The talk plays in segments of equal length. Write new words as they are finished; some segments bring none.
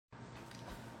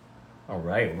All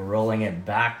right, we're rolling it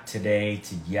back today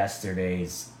to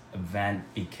yesterday's event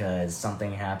because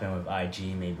something happened with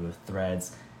IG, maybe with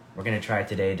Threads. We're gonna try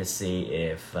today to see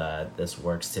if this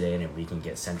works today and if we can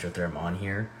get Centrotherm on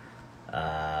here.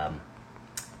 Um,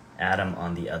 Adam,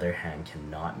 on the other hand,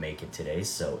 cannot make it today,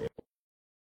 so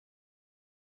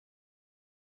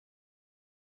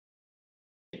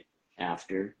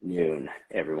afternoon,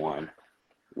 everyone.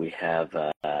 We have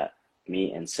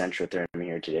me and Centrotherm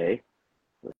here today.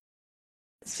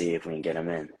 Let's see if we can get him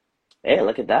in. Hey,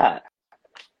 look at that.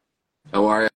 How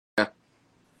are you?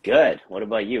 Good. What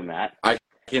about you, Matt? I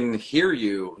can hear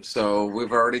you. So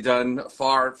we've already done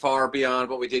far, far beyond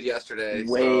what we did yesterday.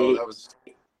 So Way, that was.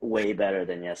 way better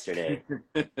than yesterday.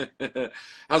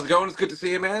 How's it going? It's good to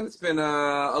see you, man. It's been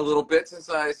a little bit since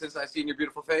I seen your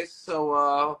beautiful face.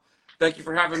 So thank you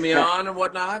for having me on and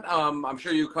whatnot. I'm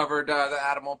sure you covered that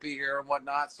Adam won't be here and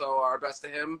whatnot. So our best to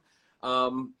him.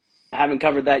 I haven't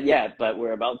covered that yet, but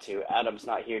we're about to. Adam's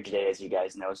not here today, as you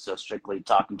guys know, so strictly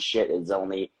talking shit is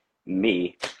only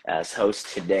me as host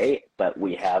today. But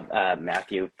we have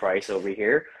Matthew Pryce over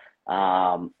here.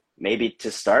 Maybe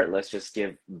to start, let's just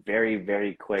give very,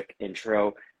 very quick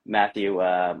intro. Matthew,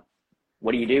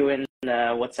 what do you do and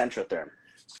what's Centrotherm?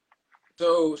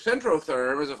 So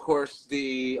Centrotherm is, of course,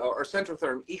 or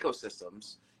Centrotherm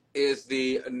Ecosystems is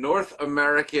the North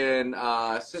American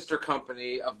sister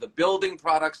company of the building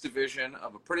products division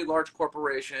of a pretty large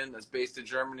corporation that's based in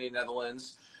Germany,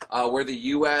 Netherlands. We're the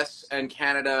U.S. and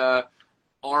Canada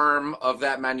arm of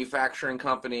that manufacturing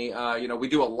company. We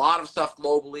do a lot of stuff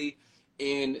globally.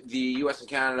 In the U.S. and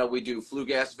Canada, we do flue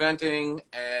gas venting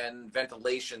and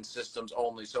ventilation systems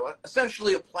only. So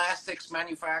essentially a plastics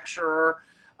manufacturer.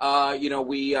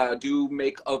 We do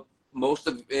make most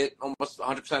of it, almost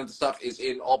 100% of the stuff is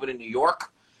in Albany, New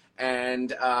York.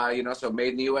 And, so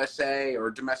made in the USA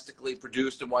or domestically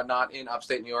produced and whatnot in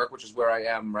upstate New York, which is where I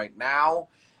am right now.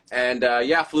 And,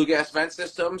 flue gas vent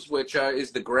systems, which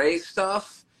is the gray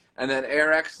stuff. And then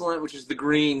Air Excellent, which is the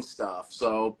green stuff.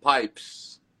 So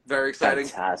pipes, very exciting.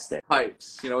 Fantastic.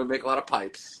 Pipes, we make a lot of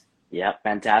pipes. Yeah,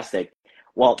 fantastic.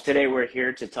 Well, today we're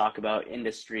here to talk about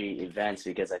industry events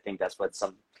because I think that's what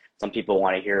some people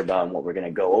want to hear about and what we're going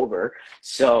to go over.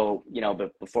 So,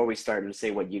 but before we start and say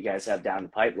what you guys have down the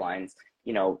pipelines,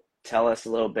 tell us a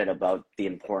little bit about the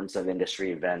importance of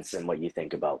industry events and what you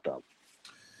think about them.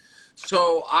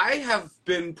 So I have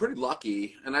been pretty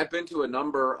lucky, and I've been to a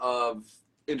number of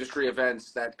industry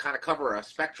events that kind of cover a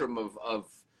spectrum of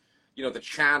the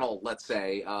channel, let's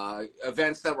say,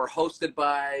 events that were hosted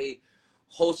by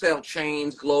wholesale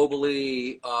chains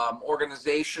globally,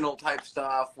 organizational type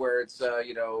stuff where it's,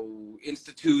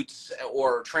 institutes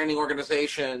or training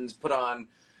organizations put on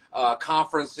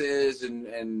conferences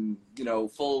and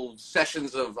full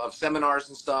sessions of seminars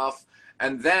and stuff.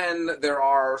 And then there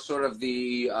are sort of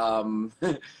the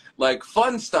like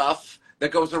fun stuff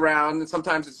that goes around, and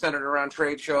sometimes it's centered around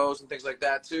trade shows and things like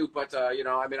that too. But,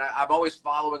 I'm always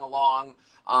following along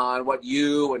on what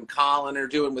you and Colin are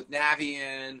doing with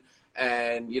Navien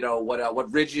and,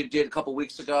 what Rigid did a couple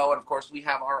weeks ago. And, of course, we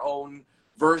have our own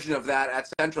version of that at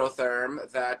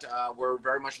Centrotherm that we're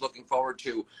very much looking forward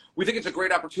to. We think it's a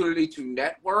great opportunity to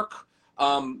network.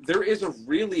 There is a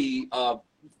really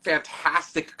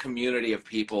fantastic community of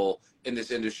people in this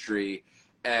industry,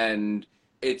 and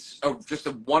it's just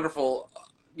a wonderful,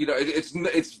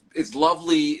 it's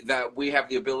lovely that we have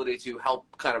the ability to help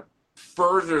kind of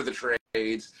further the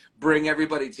trades, bring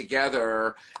everybody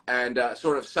together, and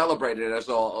sort of celebrate it as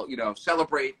all,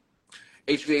 celebrate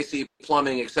HVAC,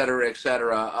 plumbing, et cetera, et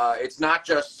cetera. It's not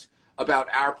just about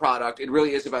our product. It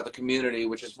really is about the community,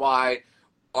 which is why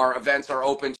our events are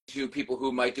open to people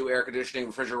who might do air conditioning,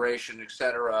 refrigeration, et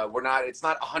cetera. It's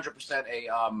not 100%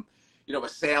 a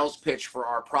sales pitch for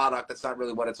our product. That's not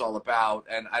really what it's all about.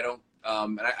 And I don't,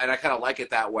 and I kind of like it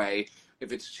that way.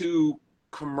 If it's too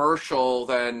commercial,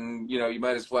 then, you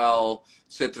might as well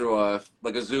sit through a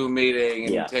Zoom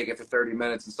meeting and take it for 30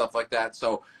 minutes and stuff like that.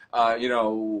 So,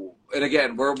 and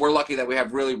again, we're lucky that we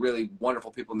have really, really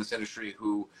wonderful people in this industry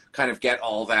who kind of get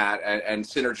all that and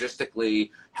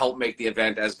synergistically help make the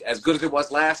event as good as it was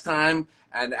last time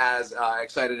and as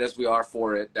excited as we are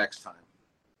for it next time.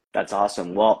 That's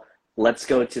awesome. Well, let's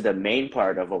go to the main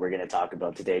part of what we're going to talk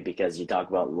about today, because you talked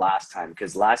about last time,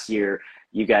 because last year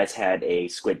you guys had a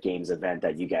Squid Games event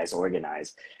that you guys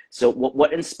organized. So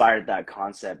what inspired that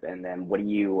concept? And then what do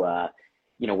you,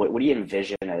 what do you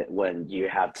envision when you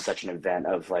have such an event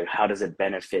of, like, how does it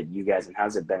benefit you guys and how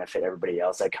does it benefit everybody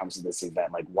else that comes to this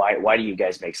event? Like, why do you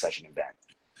guys make such an event?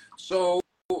 So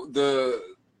the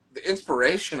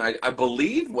inspiration, I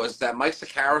believe, was that Mike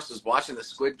Sakaris was watching the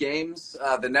Squid Games,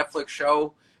 the Netflix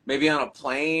show, maybe on a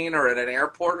plane or at an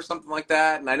airport or something like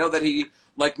that. And I know that he,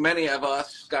 like many of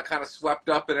us, got kind of swept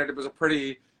up in it. It was a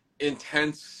pretty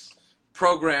intense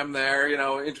program there, you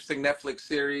know, interesting Netflix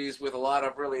series with a lot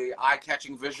of really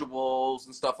eye-catching visuals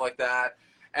and stuff like that.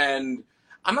 And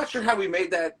I'm not sure how we made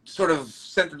that sort of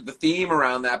centered the theme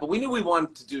around that, but we knew we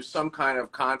wanted to do some kind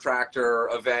of contractor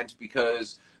event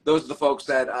because those are the folks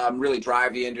that really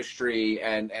drive the industry,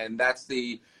 and that's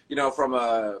the, you know, from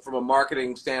a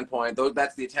marketing standpoint,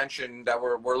 that's the attention that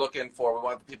we're looking for. We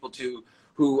want the people to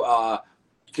who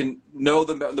can know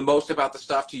the most about the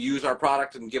stuff to use our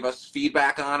product and give us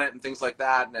feedback on it and things like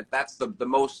that. And that's the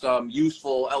most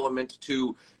useful element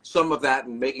to some of that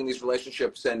and making these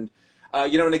relationships. And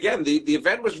you know, and again, the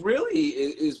event was really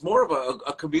is more of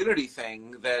a community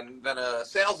thing than a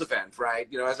sales event, right?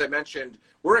 You know, as I mentioned,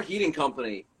 we're a heating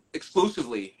company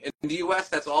exclusively. In the US,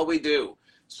 that's all we do.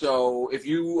 So if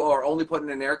you are only putting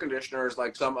in air conditioners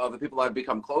like some of the people I've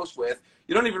become close with,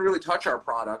 you don't even really touch our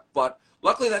product. But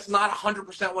luckily, that's not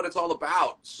 100% what it's all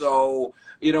about. So,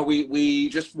 you know, we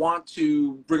just want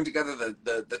to bring together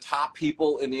the top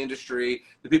people in the industry,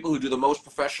 the people who do the most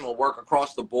professional work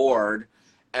across the board,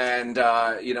 and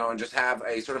you know, and just have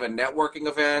a sort of a networking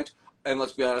event, and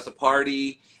let's be honest, a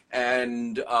party,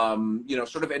 and you know,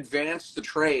 sort of advance the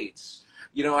trades.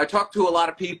 You know, I talk to a lot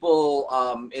of people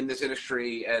in this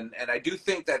industry, and I do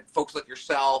think that folks like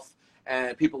yourself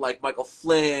and people like Michael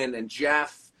Flynn and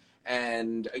Jeff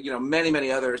and, you know,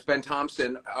 many others, Ben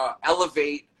Thompson,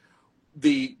 elevate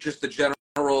just the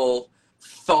general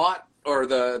thought or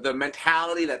the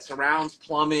mentality that surrounds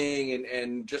plumbing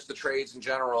and just the trades in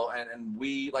general, and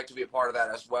we like to be a part of that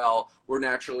as well. We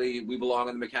belong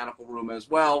in the mechanical room as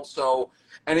well, so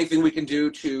anything we can do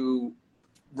to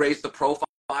raise the profile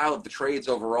of the trades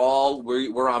overall,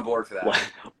 we're on board for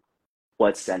that.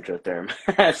 What's Centrotherm?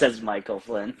 Says Michael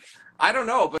Flynn. I don't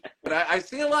know, but I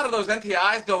see a lot of those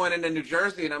NTIs going into New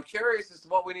Jersey, and I'm curious as to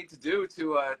what we need to do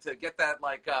to get that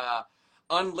like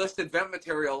unlisted vent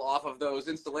material off of those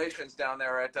installations down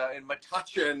there in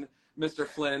Metuchen, Mr.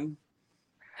 Flynn.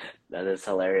 That is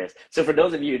hilarious. So for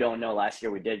those of you who don't know, last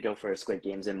year we did go for a Squid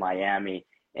Games in Miami,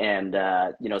 and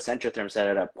you know, Centrotherm set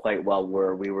it up quite well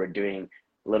where we were doing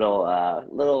little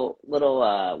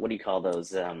what do you call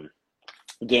those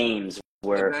games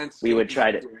where Events, we would games.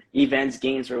 try to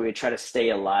games where we would try to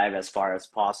stay alive as far as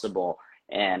possible.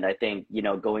 And I think, you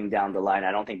know, going down the line,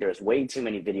 I don't think there's way too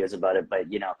many videos about it,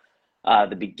 but you know,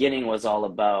 the beginning was all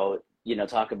about, you know,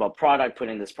 talk about product,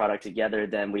 putting this product together.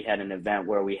 Then we had an event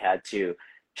where we had to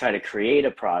try to create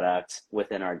a product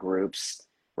within our groups,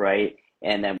 right?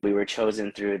 And then we were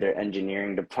chosen through their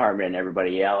engineering department and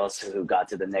everybody else who got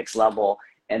to the next level.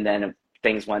 And then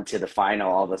things went to the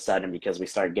final all of a sudden because we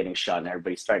started getting shot and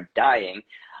everybody started dying.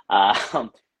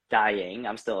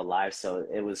 I'm still alive, so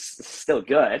it was still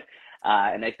good.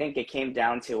 And I think it came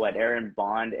down to what, Aaron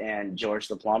Bond and George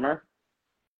the Plumber?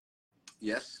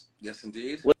 Yes,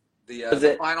 indeed. Was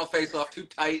The final face-off, two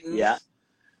Titans. Yeah.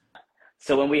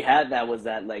 So when we had that, was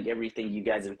that like everything you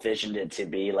guys envisioned it to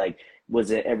be? Like,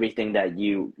 was it everything that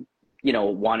you know,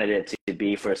 wanted it to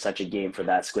be for such a game for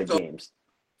that Squid Games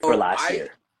for last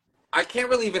year? I can't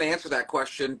really even answer that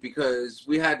question because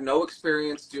we had no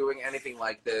experience doing anything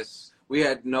like this. We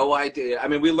had no idea. I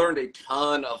mean, we learned a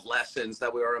ton of lessons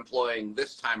that we are employing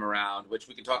this time around, which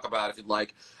we can talk about if you'd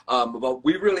like. But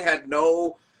we really had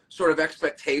no sort of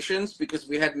expectations because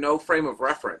we had no frame of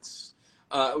reference.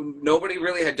 Nobody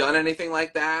really had done anything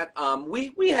like that.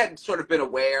 We had sort of been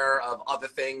aware of other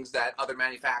things that other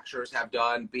manufacturers have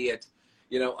done, be it,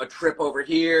 you know, a trip over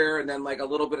here and then like a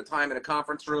little bit of time in a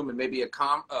conference room and maybe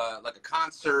like a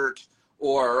concert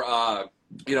or,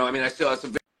 you know, I mean, I still have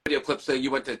some video clips that you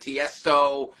went to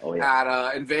Tiesto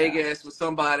in Vegas with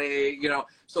somebody, you know,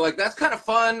 so like that's kind of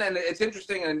fun and it's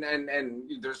interesting and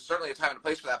there's certainly a time and a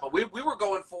place for that. But we were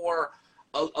going for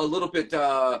a little bit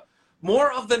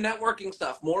more of the networking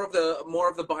stuff, more of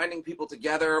the binding people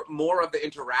together, more of the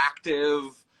interactive,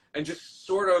 and just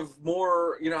sort of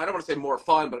more, you know, I don't want to say more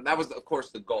fun, but that was, of course,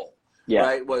 the goal,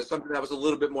 right? Was something that was a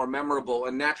little bit more memorable.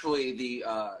 And naturally, the,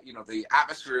 you know, the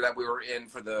atmosphere that we were in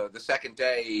for the second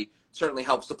day certainly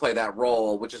helps to play that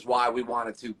role, which is why we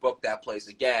wanted to book that place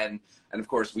again. And of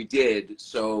course, we did.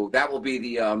 So that will be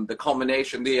the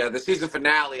culmination, the season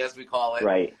finale, as we call it,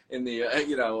 right? In the,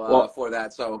 you know, for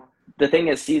that. So the thing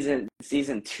is,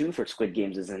 season 2 for Squid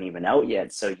Games isn't even out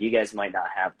yet, so you guys might not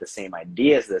have the same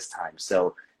ideas this time.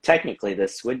 So technically, the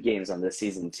Squid Games on the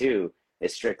season 2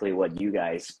 is strictly what you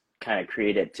guys kind of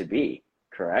created to be,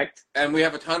 correct? And we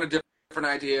have a ton of different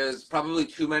ideas, probably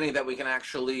too many that we can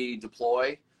actually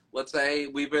deploy. Let's say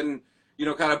we've been, you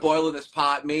know, kind of boiling this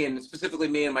pot, specifically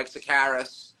me and Mike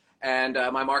Sakaris, and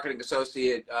my marketing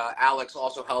associate Alex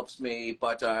also helps me.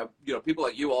 But you know, people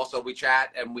like you also, we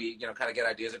chat and we, you know, kind of get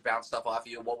ideas and bounce stuff off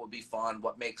you. What would be fun?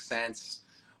 What makes sense?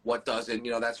 What doesn't?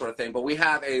 You know, that sort of thing. But we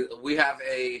have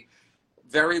a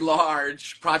very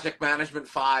large project management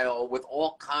file with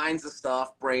all kinds of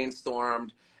stuff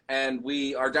brainstormed, and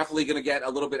we are definitely going to get a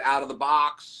little bit out of the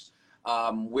box.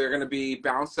 We're going to be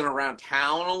bouncing around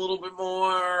town a little bit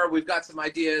more. We've got some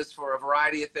ideas for a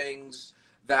variety of things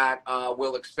that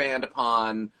will expand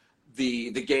upon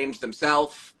the games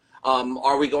themselves.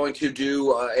 Are we going to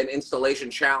do an installation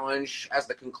challenge as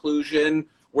the conclusion?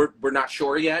 We're not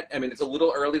sure yet. I mean, it's a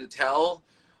little early to tell.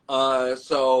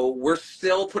 So we're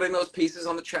still putting those pieces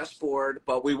on the chessboard,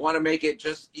 but we want to make it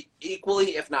just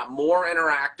equally, if not more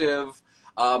interactive,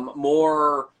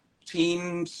 more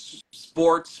team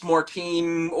sports, more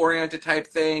team-oriented type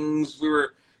things. We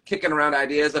were kicking around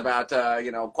ideas about,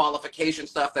 you know, qualification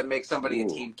stuff that makes somebody a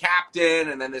team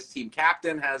captain, and then this team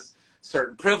captain has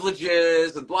certain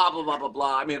privileges and blah, blah, blah, blah,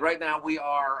 blah. I mean, right now we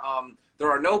are, there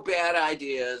are no bad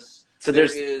ideas. So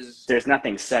there's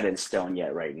nothing set in stone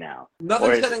yet right now.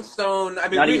 Nothing set in stone. I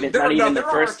mean, not even the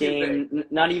first game,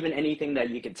 not even anything that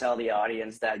you could tell the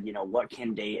audience that, you know, what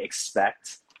can they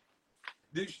expect?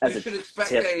 You should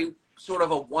expect a sort of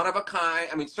a one-of-a-kind.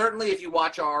 I mean, certainly if you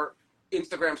watch our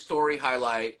Instagram story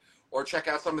highlight or check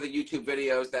out some of the YouTube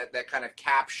videos that kind of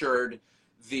captured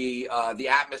the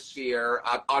atmosphere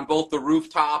on both the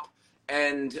rooftop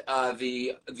and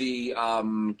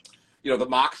you know, the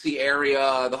Moxie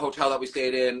area, the hotel that we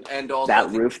stayed in, and also that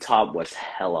rooftop was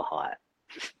hella hot.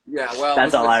 Yeah, well,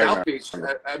 that's all I South remember. Beach.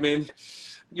 I mean,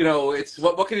 you know, it's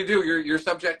what can you do? You're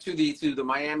subject to the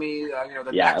Miami, you know,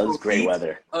 the it was great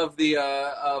weather of the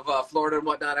Florida and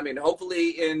whatnot. I mean,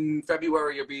 hopefully in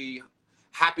February you'll be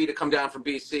happy to come down from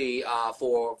BC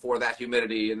for that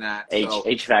humidity and that.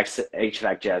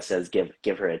 HVAC Jeff says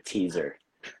give her a teaser.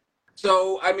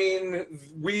 So I mean,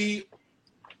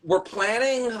 we're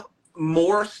planning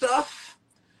more stuff,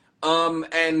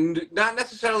 and not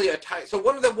necessarily a tight. So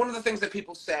one of the things that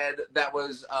people said that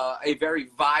was a very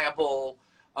viable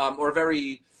or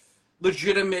very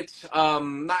legitimate, I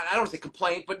don't want to say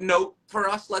complaint, but note for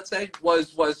us, let's say,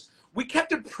 was we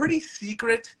kept it pretty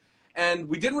secret, and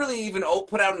we didn't really even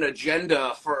put out an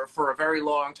agenda for a very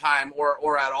long time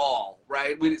or at all,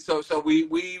 right? So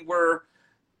we were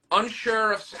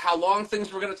unsure of how long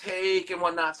things were going to take and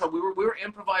whatnot, so we were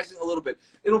improvising a little bit.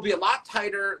 It'll be a lot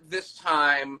tighter this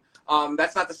time.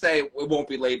 That's not to say it won't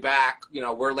be laid back. You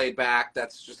know, we're laid back.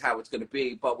 That's just how it's going to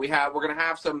be. But we're going to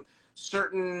have some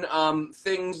certain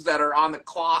things that are on the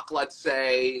clock, let's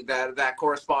say, that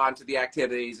correspond to the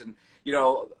activities. And, you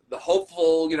know, the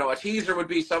hopeful, you know, a teaser would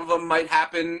be some of them might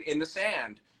happen in the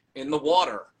sand, in the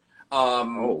water,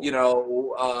 you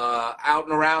know, out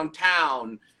and around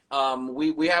town.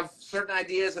 We have certain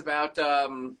ideas about,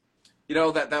 you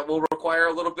know, that will require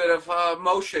a little bit of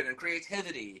motion and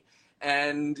creativity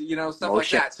and, you know, stuff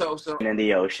motion like that. So in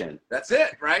the ocean. That's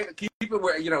it, right? Keep it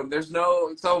where, you know,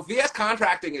 so VS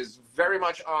Contracting is very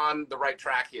much on the right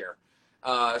track here.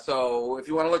 So if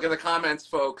you want to look at the comments,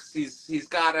 folks, he's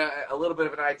got a little bit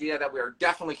of an idea that we are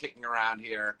definitely kicking around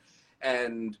here.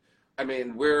 And I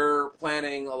mean, we're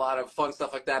planning a lot of fun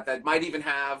stuff like that might even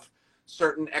have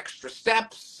certain extra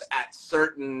steps at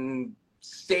certain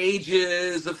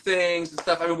stages of things and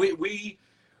stuff. I mean, we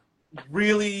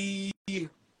really,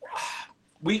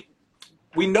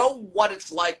 we know what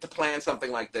it's like to plan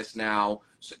something like this now.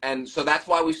 And so that's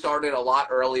why we started a lot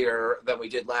earlier than we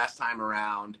did last time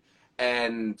around.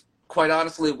 And quite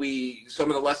honestly, some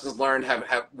of the lessons learned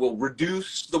will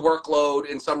reduce the workload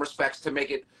in some respects to make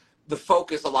it the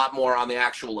focus a lot more on the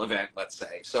actual event, let's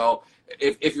say. So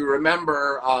if you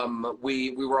remember,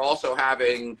 we were also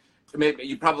having, maybe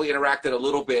you probably interacted a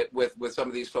little bit with some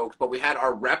of these folks, but we had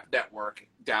our rep network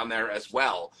down there as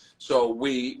well. So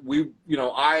we you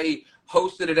know, I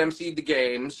hosted and emceed the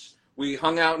games. We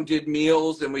hung out and did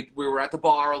meals, and we were at the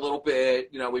bar a little bit.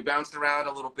 You know, we bounced around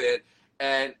a little bit,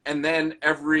 and then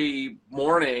every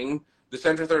morning the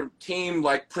Centrotherm team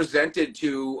like presented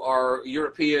to our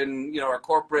European, you know, our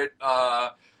corporate,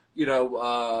 you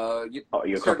know,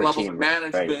 certain levels team, of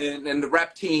management, right, and the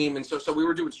rep team, and so we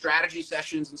were doing strategy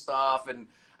sessions and stuff, and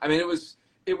I mean it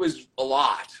was a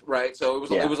lot, right? So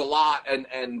it was a lot,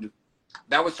 and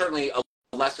that was certainly a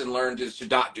lesson learned, is to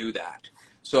not do that.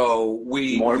 So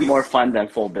more fun than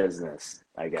full business,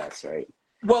 I guess, right?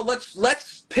 Well,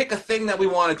 let's pick a thing that we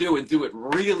want to do and do it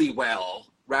really well,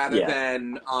 rather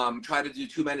than try to do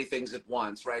too many things at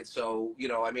once, right? So, you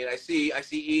know, I mean, I see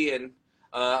Ian,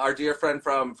 our dear friend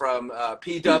from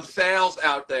P-Dub Sales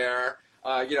out there.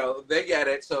 they get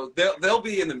it. So they'll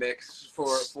be in the mix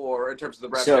for in terms of the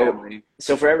Brett So, family.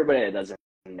 so for everybody that doesn't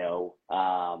know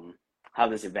how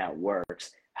this event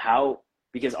works, how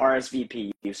because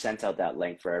RSVP, you sent out that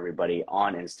link for everybody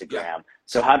on Yeah. Instagram.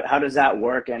 So how does that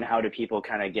work, and how do people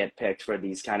kind of get picked for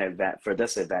these kind of event for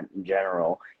this event in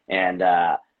general? And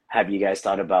have you guys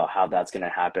thought about how that's going to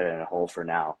happen in a whole for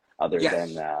now, other than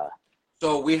Yes.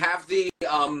 So we have the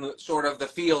sort of the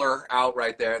feeler out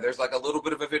right there. There's like a little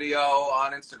bit of a video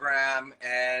on Instagram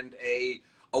and a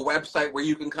website where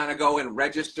you can kind of go and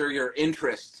register your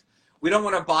interest. We don't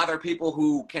want to bother people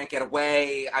who can't get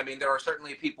away. I mean, there are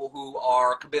certainly people who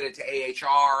are committed to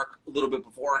AHR a little bit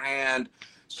beforehand.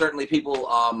 Certainly people,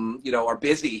 are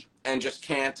busy and just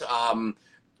can't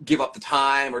give up the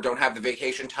time or don't have the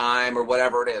vacation time or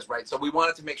whatever it is, right? So we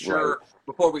wanted to make right, sure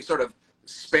before we sort of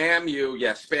spam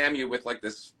you with like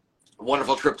this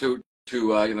wonderful trip to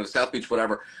South Beach,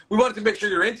 whatever. We wanted to make sure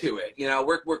you're into it.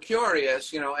 We're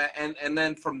curious, and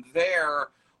then from there,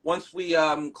 once we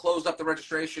closed up the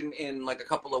registration in like a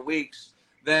couple of weeks,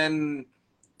 then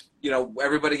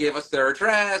everybody gave us their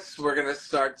address. We're gonna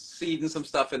start seeding some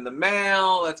stuff in the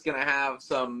mail. That's gonna have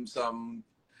some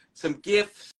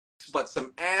gifts, but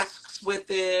some asks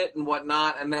with it and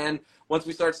whatnot. And then once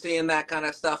we start seeing that kind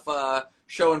of stuff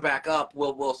showing back up,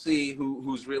 we'll see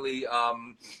who's really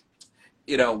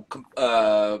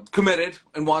committed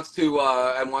and wants to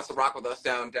rock with us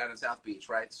down in South Beach,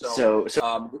 right? So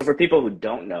so for people who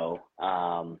don't know,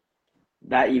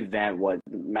 that event, what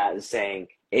Matt is saying,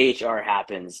 AHR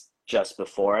happens just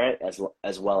before it,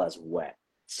 as well as wet.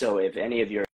 So if any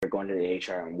of you are going to the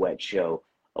AHR and wet show,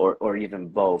 or even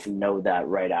both, know that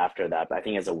right after that, I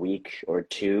think it's a week or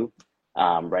two,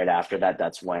 right after that,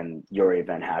 that's when your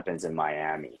event happens in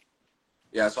Miami.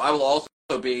 yeah, so I will also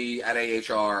be at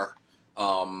AHR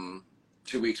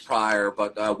 2 weeks prior,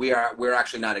 but we're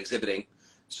actually not exhibiting.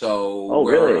 So Oh,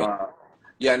 really?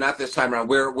 yeah, not this time around.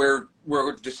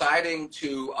 We're deciding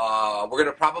to we're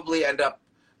gonna probably end up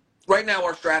right now.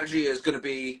 Our strategy is gonna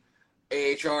be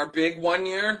AHR big 1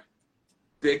 year,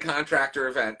 big contractor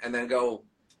event, and then go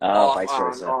Oh, off vice on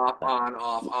versa. off on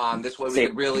off on. This way we Save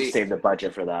could really save the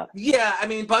budget for that. yeah, I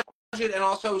mean budget and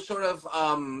also sort of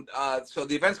so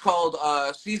the event's called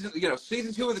season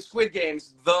 2 of the Squid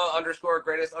Games, the underscore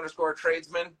greatest underscore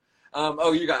tradesman.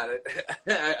 Oh, you got it.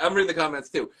 I'm reading the comments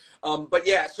too. But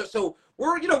yeah, so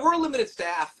we're a limited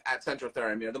staff at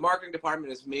Centrotherm. The marketing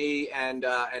department is me and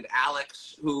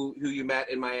Alex, who you met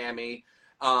in Miami.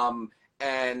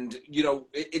 And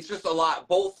it's just a lot.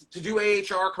 Both to do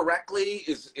AHR correctly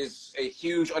is a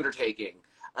huge undertaking.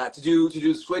 To do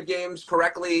the Squid Games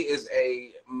correctly is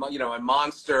a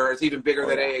monster. It's even bigger Oh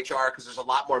than yeah. AHR because there's a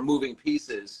lot more moving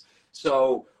pieces.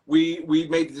 So we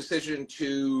made the decision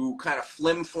to kind of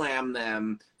flim flam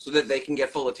them so that they can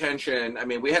get full attention. I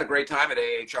mean, we had a great time at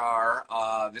AHR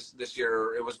this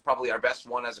year. It was probably our best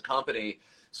one as a company.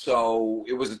 So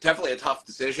it was definitely a tough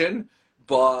decision,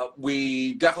 but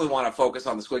we definitely want to focus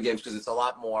on the Squid Games because it's a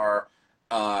lot more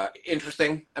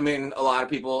interesting. I mean, a lot of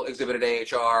people exhibit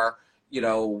at AHR.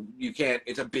 You can't.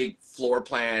 It's a big floor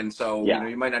plan, so Yeah.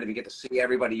 you might not even get to see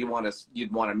everybody you'd want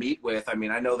to meet with. I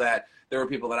mean, I know that there were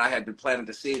people that I had been planning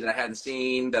to see that I hadn't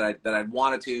seen that I'd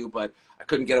wanted to, but I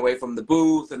couldn't get away from the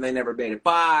booth, and they never made it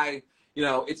by.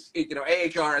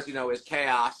 AHR, as you know, is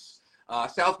chaos.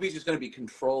 South Beach is going to be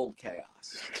controlled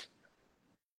chaos.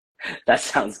 That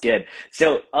sounds good.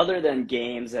 So, other than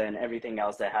games and everything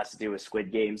else that has to do with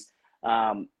Squid Games,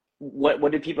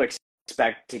 what do people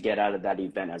expect to get out of that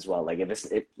event as well? Like, if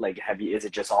is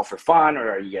it just all for fun,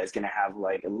 or are you guys gonna have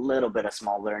like a little bit of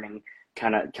small learning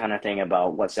kind of thing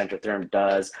about what Centrotherm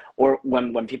does, or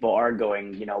when people are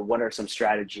going, what are some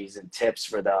strategies and tips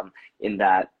for them in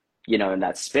that in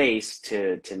that space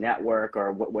to network,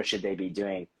 or what should they be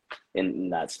doing in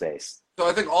that space? So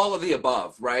I think all of the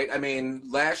above, right? I mean,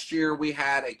 last year we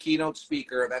had a keynote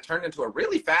speaker that turned into a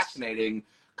really fascinating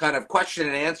kind of question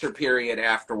and answer period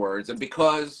afterwards. And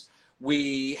because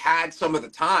we had some of the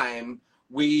time,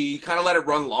 we kind of let it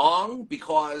run long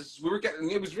because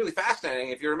it was really fascinating.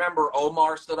 If you remember,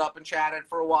 Omar stood up and chatted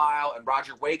for a while, and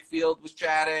Roger Wakefield was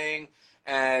chatting,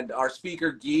 and our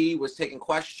speaker Guy was taking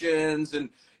questions, and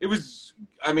it was,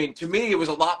 I mean, to me, it was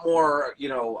a lot more,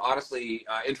 honestly,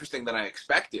 interesting than I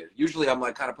expected. Usually I'm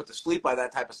like kind of put to sleep by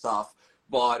that type of stuff,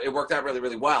 but it worked out really,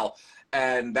 really well.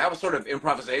 And that was sort of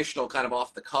improvisational, kind of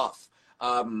off the cuff.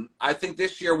 I think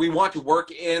this year we want to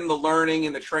work in the learning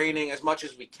and the training as much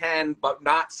as we can, but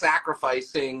not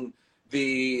sacrificing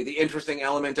the interesting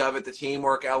element of it, the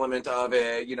teamwork element of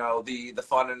it, the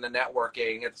fun and the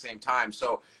networking at the same time.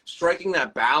 So striking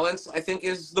that balance, I think,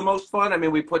 is the most fun. I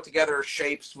mean, we put together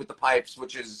shapes with the pipes,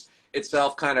 which is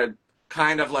itself kind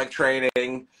of like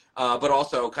training, but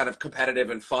also kind of competitive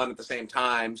and fun at the same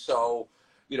time. So,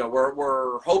 you know,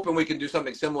 we're hoping we can do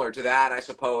something similar to that, I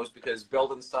suppose, because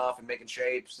building stuff and making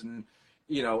shapes and,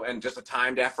 you know, and just a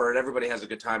timed effort, everybody has a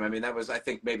good time. I mean, that was, I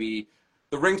think, maybe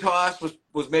the ring toss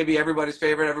was maybe everybody's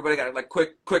favorite. Everybody got like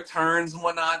quick turns and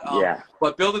whatnot. Yeah.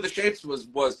 But building the shapes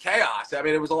was chaos. I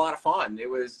mean, it was a lot of fun.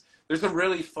 There's some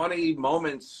really funny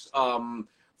moments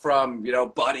from, you know,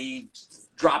 Buddy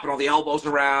dropping all the elbows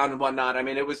around and whatnot. I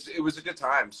mean, it was a good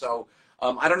time. So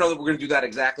I don't know that we're going to do that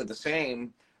exactly the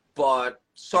same, but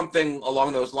something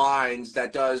along those lines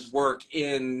that does work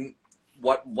in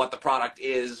what the product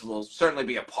is will certainly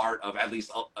be a part of at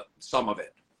least some of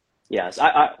it. Yes,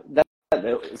 that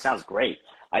it sounds great.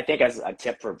 I think as a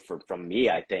tip from me,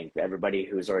 I think everybody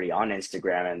who's already on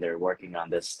Instagram and they're working on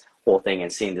this whole thing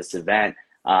and seeing this event,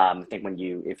 I think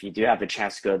if you do have the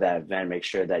chance to go to that event, make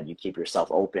sure that you keep yourself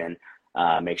open,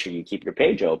 make sure you keep your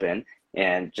page open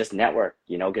and just network,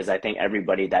 you know, because I think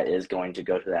everybody that is going to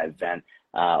go to that event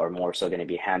are more so going to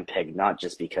be handpicked, not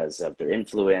just because of their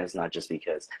influence, not just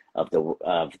because of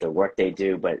the work they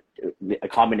do, but a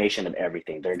combination of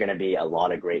everything. There are going to be a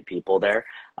lot of great people there.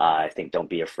 I think don't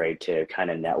be afraid to kind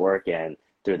of network and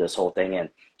through this whole thing. And,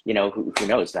 you know, who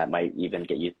knows, that might even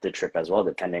get you the trip as well,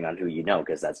 depending on who you know,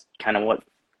 because that's kind of what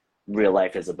real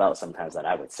life is about sometimes, that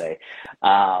I would say.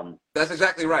 That's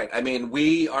exactly right. I mean,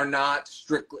 we are not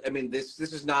strictly, I mean, this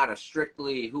is not a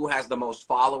strictly who has the most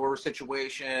followers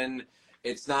situation.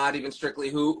 It's not even strictly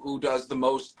who does the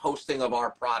most posting of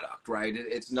our product, right?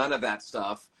 It's none of that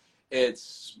stuff. It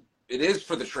is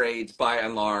for the trades by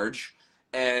and large.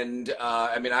 And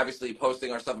I mean, obviously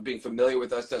posting our stuff and being familiar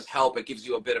with us does help. It gives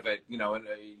you a bit of a, you know,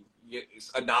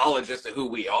 a knowledge as to who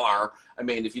we are. I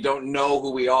mean, if you don't know who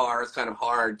we are, it's kind of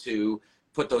hard to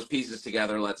put those pieces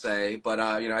together, let's say.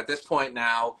 But, you know, at this point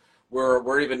now,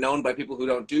 we're even known by people who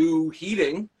don't do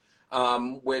heating,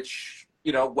 which,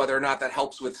 you know, whether or not that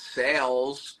helps with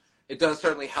sales, it does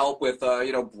certainly help with,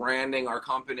 you know, branding our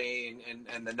company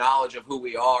and the knowledge of who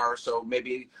we are. So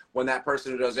maybe when that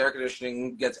person who does air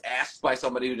conditioning gets asked by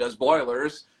somebody who does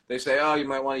boilers, they say, oh, you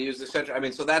might want to use the Centrotherm. I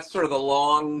mean, so that's sort of the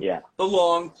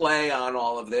long play on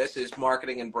all of this is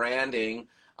marketing and branding.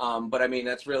 But I mean,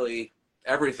 that's really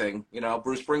everything. You know,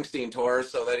 Bruce Springsteen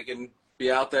tours so that he can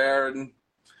be out there and,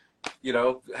 you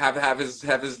know, have his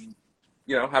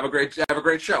you know, have a great show.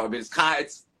 I mean,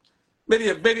 it's maybe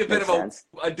a bit of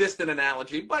a distant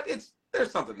analogy, but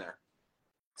there's something there.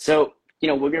 So, you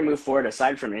know, we're gonna move forward.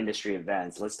 Aside from industry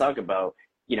events, let's talk about,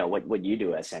 you know, what you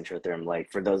do at Centrotherm. Like,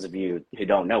 for those of you who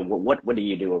don't know, what do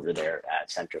you do over there at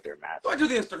Centrotherm, Matt? So I do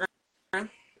the Instagram.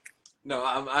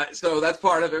 No, so that's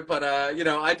part of it. But you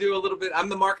know, I do a little bit. I'm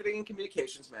the marketing and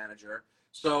communications manager,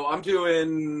 so I'm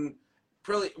doing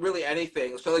really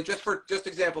anything. So like just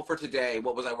example for today,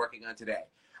 what was I working on today?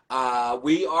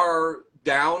 We are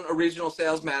down a regional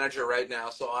sales manager right now,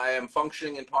 so I am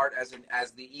functioning in part as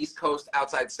the East Coast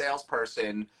outside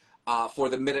salesperson for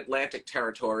the Mid-Atlantic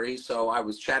territory. So I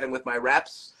was chatting with my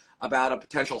reps about a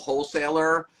potential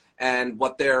wholesaler and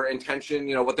what their intention,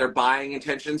 you know, what their buying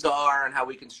intentions are and how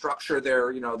we can structure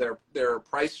their, you know, their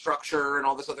price structure and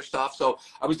all this other stuff. So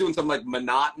I was doing some like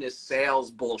monotonous sales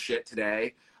bullshit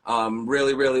today,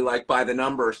 really like by the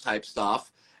numbers type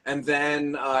stuff. And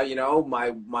then, you know,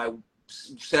 my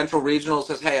central regional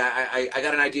says, hey, I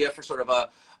got an idea for sort of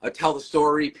a tell the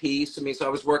story piece. I mean, so I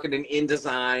was working in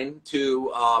InDesign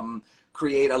to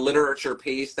create a literature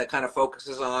piece that kind of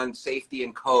focuses on safety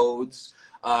and codes.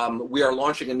 We are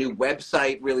launching a new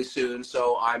website really soon,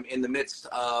 so I'm in the midst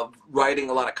of writing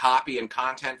a lot of copy and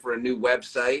content for a new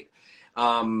website.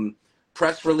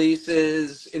 Press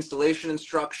releases, installation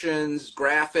instructions,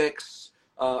 graphics,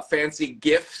 fancy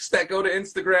GIFs that go to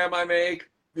Instagram I make,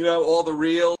 you know, all the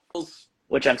reels.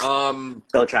 Which I'm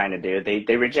still trying to do.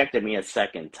 They rejected me a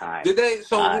second time. Did they?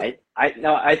 So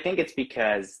I think it's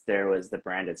because there was the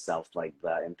brand itself, like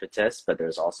the Impetus, but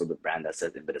there's also the brand that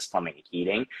says Impetus Plumbing and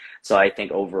Heating. So I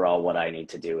think overall what I need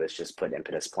to do is just put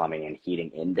Impetus Plumbing and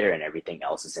Heating in there, and everything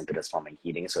else is Impetus Plumbing and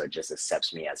Heating, so it just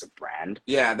accepts me as a brand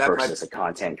versus a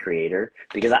content creator.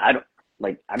 Because I don't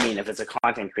like. I mean, if it's a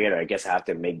content creator, I guess I have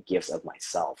to make gifs of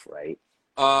myself, right?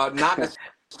 Not necessarily.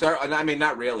 I mean,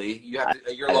 not really. You have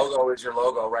to, your logo is your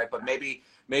logo, right? But maybe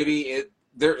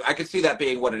I could see that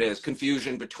being what it is: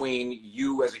 confusion between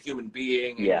you as a human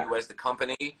being and you as the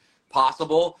company,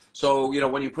 possible. So, you know,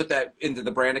 when you put that into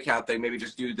the brand account thing, maybe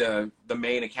just do the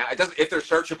main account. It doesn't, if they're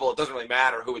searchable, it doesn't really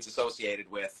matter who it's associated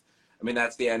with. I mean,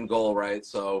 that's the end goal, right?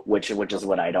 So, which is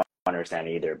what I don't understand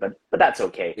either, but that's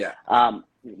okay. Yeah.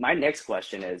 My next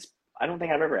question is, I don't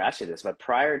think I've ever asked you this, but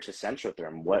prior to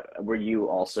Centrotherm, what were you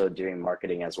also doing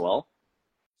marketing as well?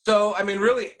 So, I mean,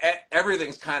 really,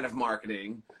 everything's kind of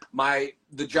marketing.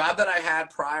 The job that I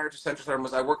had prior to Centrotherm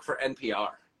was I worked for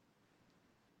NPR.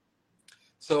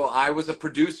 So I was a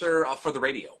producer for the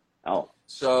radio. Oh,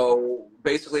 So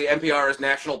basically, NPR is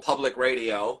National Public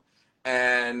Radio,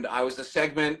 and I was a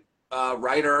segment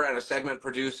writer and a segment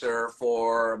producer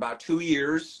for about 2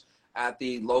 years at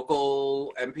the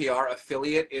local NPR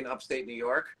affiliate in upstate New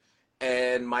York.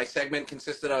 And my segment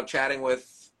consisted of chatting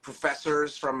with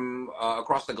professors from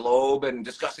across the globe and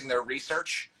discussing their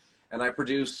research. And I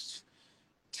produced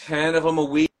 10 of them a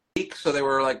week. So they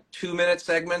were like 2-minute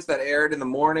segments that aired in the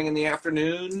morning and the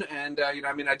afternoon. And,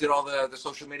 I mean, I did all the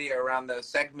social media around the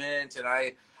segment, and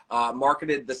I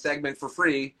marketed the segment for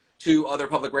free to other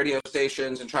public radio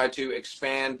stations and tried to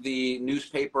expand the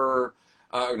newspaper,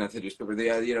 or not the newspaper,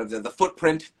 the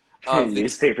footprint of the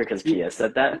newspaper because PS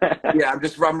said that. yeah,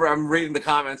 I'm reading the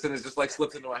comments and it just like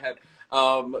slips into my head.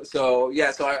 So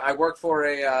I worked for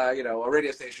a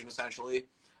radio station essentially,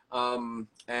 and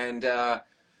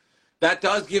that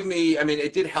does give me. I mean,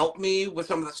 it did help me with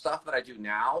some of the stuff that I do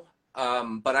now.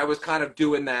 But I was kind of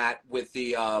doing that with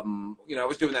I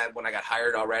was doing that when I got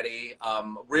hired already.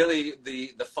 Really,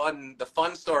 the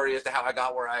fun story as to how I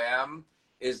got where I am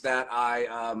is that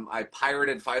I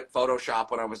pirated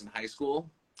Photoshop when I was in high school.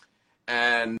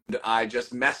 And I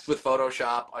just messed with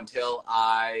Photoshop until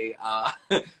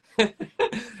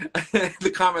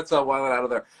the comments are wilding out of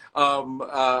there.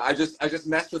 I just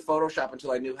messed with Photoshop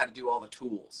until I knew how to do all the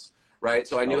tools, right?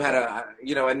 So I knew how to,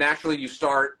 and naturally you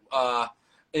start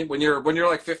when you're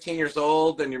like 15 years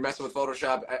old and you're messing with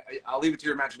Photoshop. I'll leave it to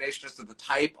your imagination as to the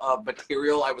type of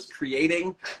material I was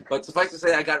creating. But suffice to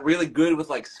say, I got really good with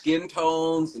like skin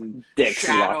tones and Dicks,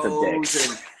 lots of shadows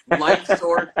dicks. and light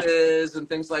sources and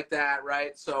things like that,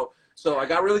 right? So I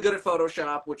got really good at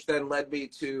Photoshop, which then led me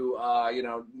to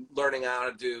learning how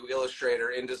to do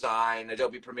Illustrator, InDesign,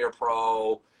 Adobe Premiere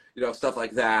Pro, stuff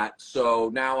like that.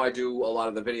 So now I do a lot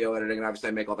of the video editing, and obviously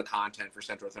I make all the content for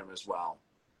Centrotherm as well.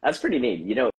 That's pretty neat.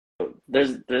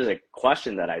 There's a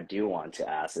question that I do want to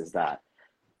ask is that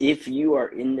if you are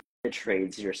in the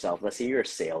trades yourself, let's say you're a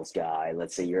sales guy,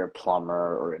 let's say you're a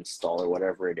plumber or installer,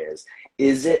 whatever it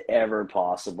is it ever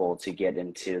possible to get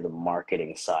into the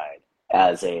marketing side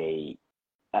as a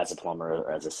plumber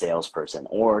or as a salesperson?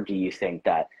 Or do you think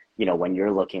that, when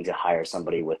you're looking to hire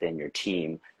somebody within your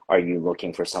team, are you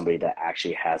looking for somebody that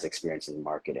actually has experience in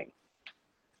marketing?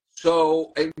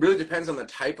 So it really depends on the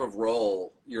type of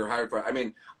role you're hired for. I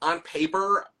mean, on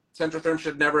paper, Centrotherm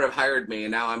should never have hired me,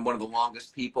 and now I'm one of the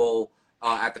longest people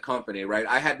at the company, right?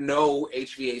 I had no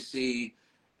HVAC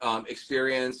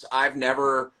experience. I've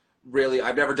never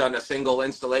done a single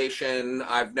installation.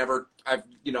 I'm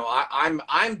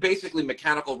basically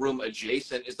mechanical room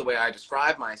adjacent is the way I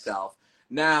describe myself.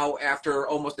 Now, after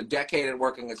almost a decade at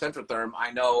working at Centrotherm,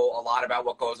 I know a lot about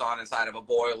what goes on inside of a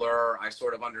boiler. I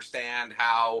sort of understand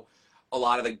how a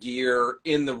lot of the gear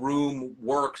in the room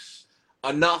works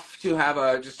enough to have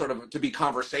to be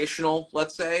conversational,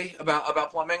 let's say,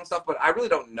 about plumbing and stuff, but I really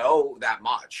don't know that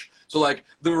much. So like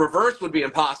the reverse would be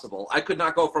impossible. I could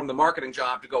not go from the marketing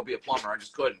job to go be a plumber. I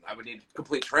just couldn't. I would need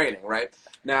complete training, right?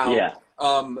 Now, Yeah.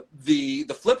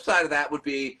 The flip side of that would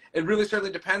be it really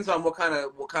certainly depends on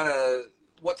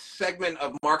what segment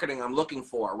of marketing I'm looking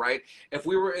for, right? If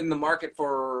we were in the market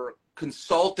for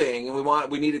consulting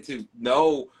and we needed to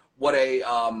know what a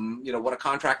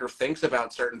contractor thinks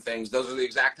about certain things, those are the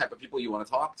exact type of people you want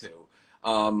to talk to.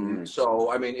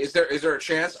 So, I mean, is there a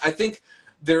chance? I think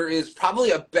there is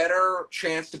probably a better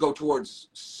chance to go towards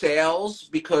sales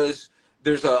because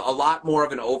there's a lot more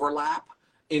of an overlap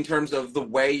in terms of the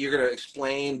way you're going to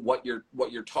explain what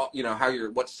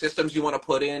systems you want to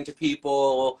put into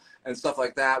people and stuff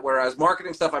like that. Whereas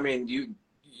marketing stuff, I mean, you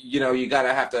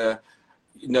have to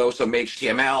know some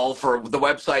HTML for the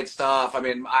website stuff. I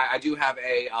mean, I do have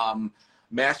a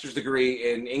master's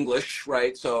degree in English,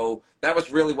 right? So that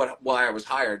was really why I was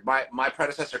hired. My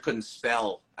predecessor couldn't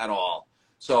spell at all.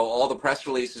 So all the press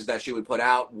releases that she would put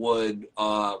out would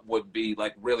be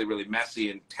like really, really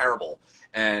messy and terrible.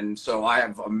 And so I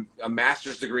have a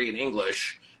master's degree in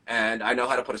English, and I know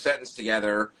how to put a sentence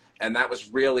together. And that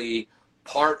was really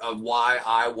part of why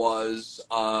I was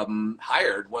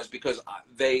hired, was because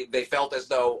they felt as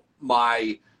though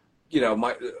my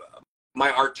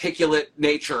articulate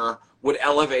nature would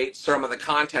elevate some of the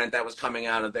content that was coming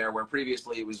out of there, where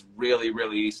previously it was really,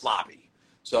 really sloppy.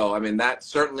 So, I mean, that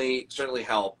certainly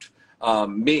helped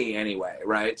me anyway,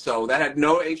 right? So that had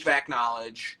no HVAC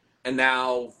knowledge, and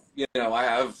now, I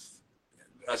have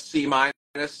a C-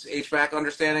 HVAC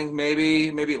understanding,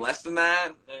 maybe less than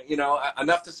that.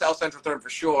 Enough to sell Centrotherm for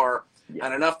sure, Yeah.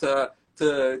 and enough to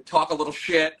talk a little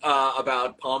shit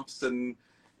about pumps and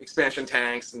expansion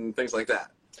tanks and things like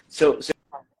that. So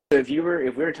if we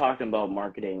were talking about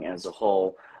marketing as a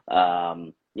whole,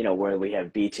 where we have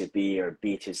B2B or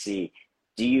B2C,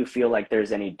 do you feel like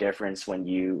there's any difference when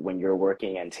you're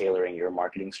working and tailoring your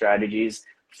marketing strategies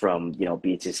from,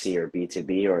 B2C or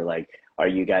B2B, or like are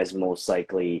you guys most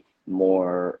likely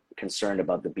more concerned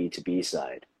about the B2B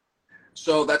side?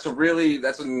 So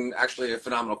actually a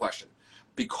phenomenal question,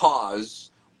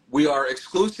 because we are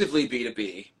exclusively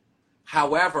B2B.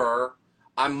 However,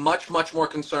 I'm much, much more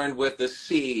concerned with the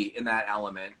C in that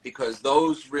element, because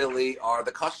those really are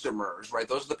the customers, right?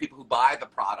 Those are the people who buy the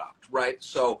product, right?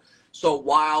 So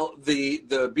while the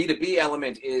B2B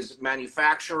element is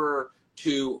manufacturer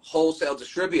to wholesale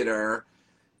distributor,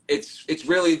 it's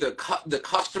really the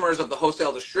customers of the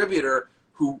wholesale distributor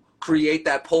who create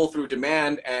that pull through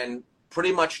demand and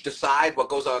pretty much decide what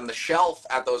goes on the shelf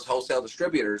at those wholesale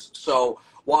distributors. So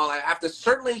while I have to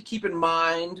certainly keep in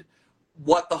mind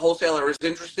what the wholesaler is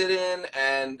interested in,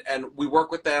 and we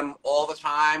work with them all the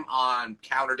time on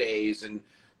counter days and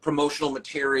promotional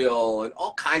material and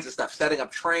all kinds of stuff, setting up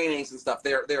trainings and stuff.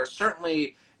 They're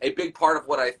certainly a big part of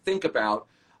what I think about.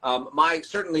 My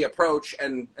certainly approach,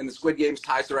 and the Squid Games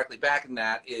ties directly back in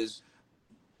that, is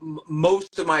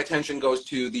most of my attention goes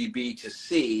to the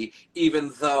B2C,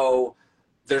 even though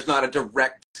there's not a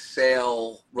direct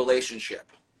sale relationship.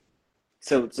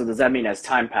 So does that mean as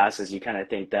time passes, you kind of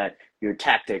think that your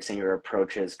tactics and your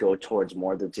approaches go towards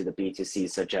more to the B2C,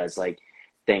 such as like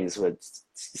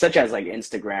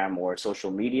Instagram or social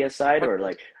media side, or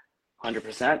like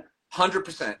 100%?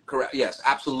 100% correct. Yes,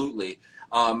 absolutely.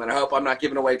 And I hope I'm not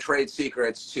giving away trade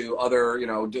secrets to other,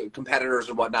 competitors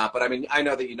and whatnot. But I mean, I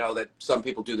know that that some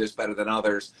people do this better than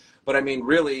others. But I mean,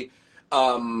 really,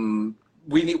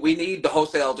 we need the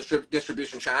wholesale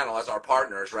distribution channel as our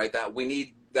partners, right? That we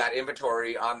need that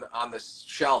inventory on the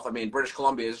shelf. I mean, British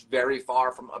Columbia is very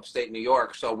far from upstate New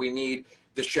York, so we need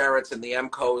the Sherritts and the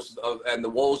Emcos and the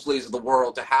Wolsleys of the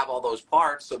world to have all those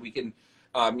parts, so we can,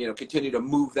 continue to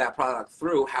move that product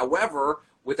through. However,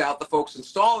 without the folks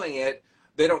installing it,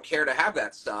 they don't care to have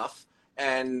that stuff,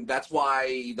 and that's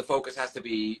why the focus has to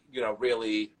be,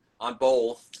 really on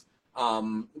both,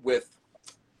 with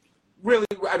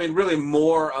really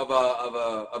more of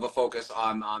a focus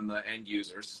on the end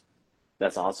users.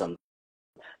 That's awesome.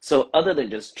 So other than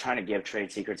just trying to give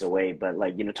trade secrets away, but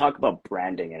like, talk about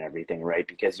branding and everything, right?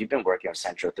 Because you've been working on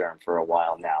Centrotherm for a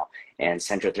while now, and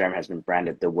Centrotherm has been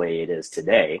branded the way it is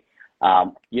today.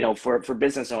 For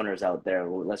business owners out there,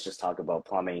 let's just talk about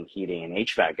plumbing, heating, and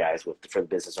HVAC guys for the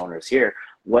business owners here.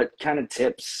 What kind of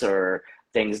tips or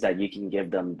things that you can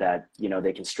give them that,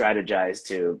 they can strategize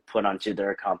to put onto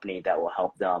their company that will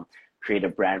help them create a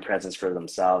brand presence for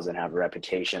themselves and have a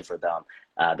reputation for them,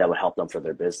 that would help them for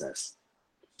their business?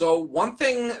 So one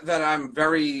thing that I'm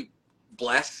very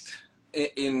blessed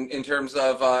in terms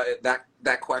of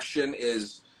that question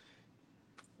is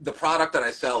the product that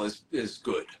I sell is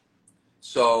good.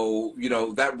 So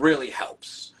that really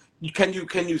helps. Can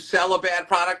you sell a bad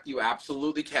product? You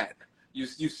absolutely can. You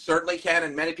certainly can,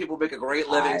 and many people make a great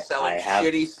living selling I have.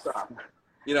 shitty stuff.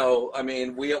 I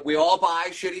mean, we all buy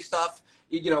shitty stuff.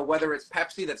 Whether it's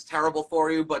Pepsi that's terrible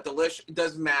for you but delicious, it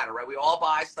doesn't matter, right? We all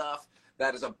buy stuff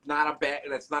that is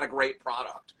that's not a great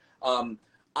product. I'm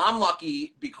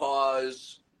lucky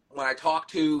because when I talk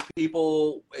to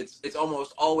people, it's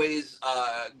almost always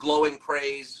glowing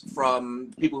praise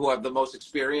from people who have the most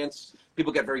experience.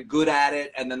 People get very good at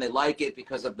it, and then they like it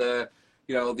because of the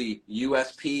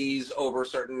USPs over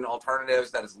certain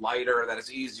alternatives, that is lighter, that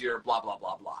is easier, blah, blah,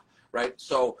 blah, blah, right?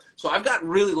 So I've gotten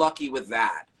really lucky with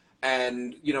that.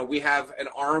 And, we have an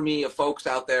army of folks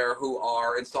out there who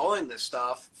are installing this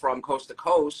stuff from coast to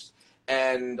coast,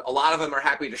 and a lot of them are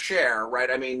happy to share, right?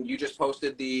 I mean, you just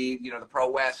posted the Pro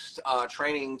West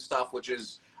training stuff, which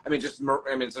is,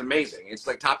 it's amazing. It's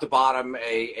like top to bottom,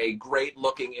 a great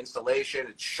looking installation.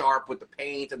 It's sharp with the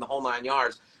paint and the whole 9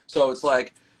 yards. So it's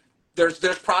like, there's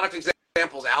product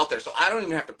examples out there, so I don't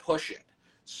even have to push it.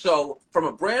 So from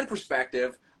a brand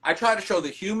perspective, I try to show the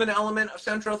human element of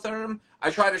Centrotherm.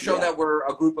 I try to show that we're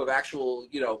a group of actual,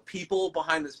 people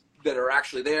behind this that are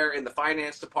actually there in the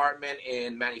finance department,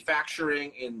 in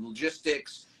manufacturing, in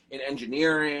logistics, in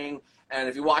engineering. And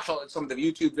if you watch some of the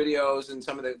YouTube videos and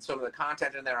some of the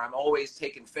content in there, I'm always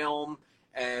taking film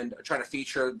and trying to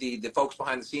feature the folks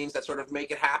behind the scenes that sort of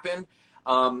make it happen.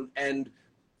 And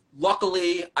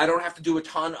luckily, I don't have to do a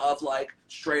ton of like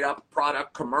straight up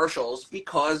product commercials,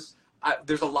 because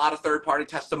there's a lot of third-party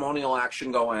testimonial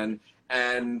action going,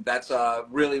 and that's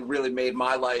really made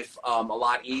my life a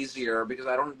lot easier because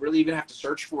I don't really even have to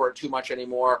search for it too much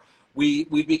anymore.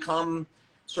 We've become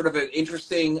sort of an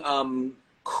interesting,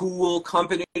 cool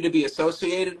company to be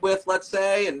associated with, let's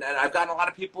say, and I've gotten a lot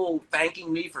of people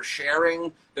thanking me for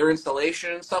sharing their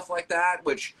installation and stuff like that,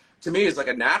 which to me is like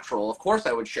a natural. Of course,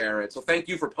 I would share it. So thank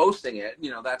you for posting it,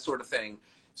 that sort of thing.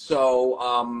 So,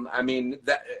 I mean,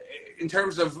 that in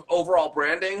terms of overall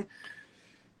branding,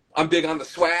 I'm big on the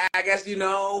swag, as you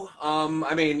know.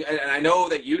 I mean, and I know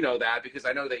that you know that because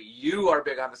I know that you are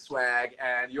big on the swag,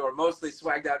 and you're mostly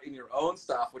swagged out in your own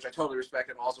stuff, which I totally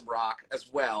respect and also rock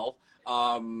as well.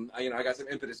 I got some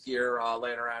Impetus gear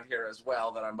laying around here as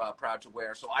well that I'm proud to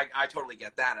wear, so I totally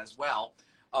get that as well.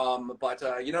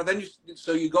 Then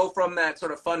you go from that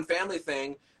sort of fun family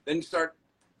thing, then you start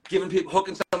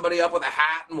hooking somebody up with a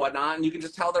hat and whatnot, and you can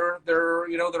just tell they're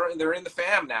in the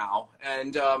fam now,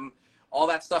 and all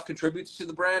that stuff contributes to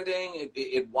the branding.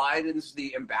 It widens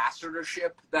the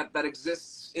ambassadorship that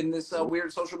exists in this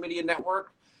weird social media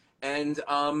network, and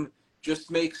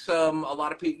just makes a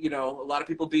lot of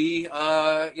people be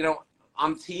on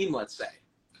the team, let's say.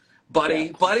 Yeah.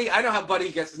 Buddy, I know how Buddy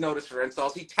gets noticed for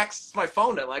installs. He texts my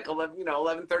phone at like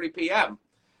 11:30 p.m.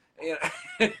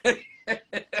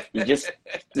 You just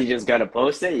you just gotta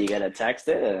post it, you gotta text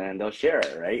it, and then they'll share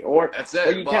it, right? Or That's or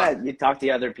it, you boss. kind of you talk to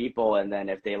other people, and then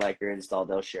if they like your install,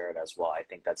 they'll share it as well. I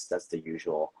think that's the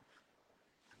usual.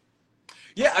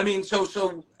 Yeah, I mean,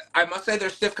 so I must say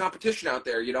there's stiff competition out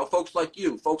there. Folks like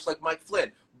you, folks like Mike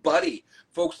Flynn, Buddy,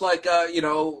 folks like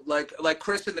like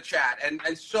Chris in the chat,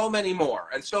 and so many more,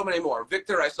 and so many more.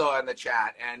 Victor, I saw in the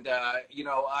chat, and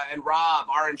and Rob,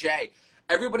 R&J.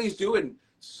 Everybody's doing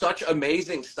such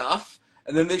amazing stuff,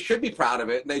 and then they should be proud of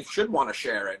it, and they should want to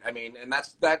share it. I mean, and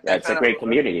that's Yeah, that it's a kind of. great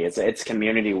community. It's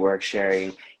community work,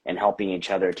 sharing and helping each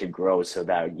other to grow, so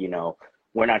that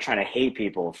we're not trying to hate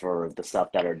people for the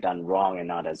stuff that are done wrong and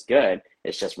not as good.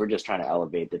 It's just we're just trying to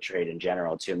elevate the trade in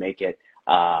general to make it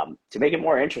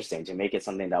more interesting, to make it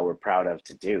something that we're proud of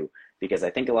to do. Because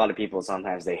I think a lot of people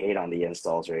sometimes they hate on the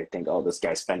installs, or they think, oh, this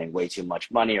guy's spending way too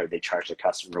much money, or they charge the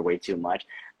customer way too much.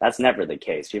 That's never the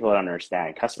case. People don't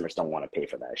understand. Customers don't want to pay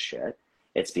for that shit.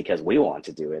 It's because we want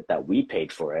to do it, that we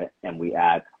paid for it, and we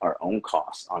add our own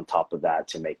costs on top of that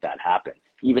to make that happen.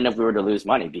 Even if we were to lose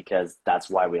money, because that's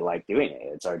why we like doing it.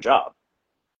 It's our job.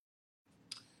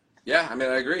 Yeah, I mean,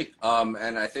 I agree.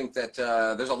 And I think that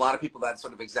there's a lot of people that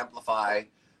sort of exemplify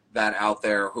that out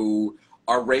there who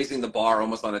are raising the bar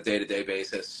almost on a day-to-day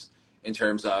basis in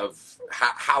terms of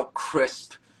how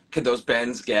crisp can those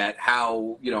bends get,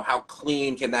 how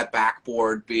clean can that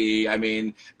backboard be. I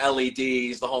mean,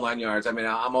 LEDs, the whole nine yards. I mean,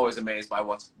 I'm always amazed by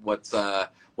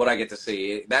what I get to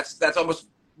see. That's almost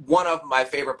one of my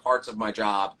favorite parts of my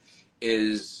job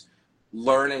is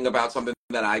learning about something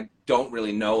that I don't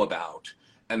really know about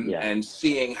Yeah. and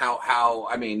seeing how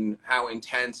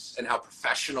intense and how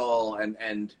professional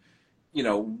and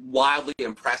wildly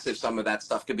impressive some of that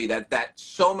stuff could be that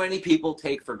so many people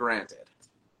take for granted.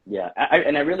 Yeah,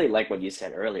 and I really like what you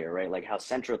said earlier, right? Like how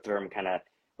Centrotherm kind of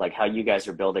like how you guys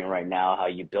are building right now, how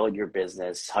you build your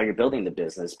business, how you're building the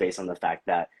business based on the fact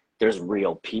that there's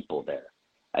real people there.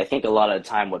 I think a lot of the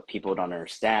time what people don't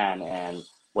understand and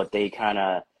what they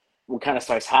what kind of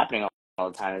starts happening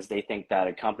all the time is they think that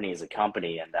a company is a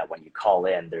company, and that when you call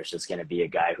in, there's just going to be a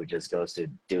guy who just goes to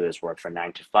do his work from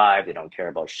 9 to 5. They don't care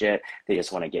about shit. They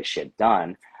just want to get shit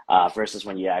done. Versus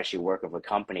when you actually work with a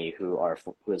company who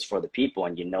is for the people,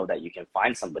 and you know that you can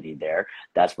find somebody there.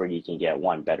 That's where you can get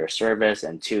one, better service,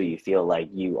 and two, you feel like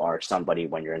you are somebody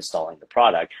when you're installing the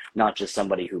product, not just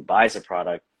somebody who buys a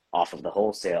product off of the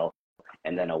wholesale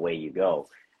and then away you go.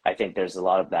 I think there's a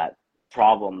lot of that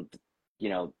problem,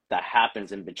 that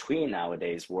happens in between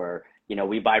nowadays where,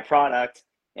 we buy product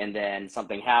and then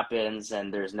something happens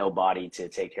and there's nobody to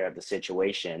take care of the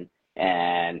situation,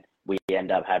 and we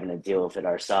end up having to deal with it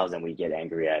ourselves and we get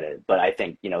angry at it. But I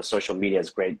think, social media is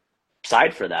a great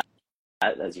side for that,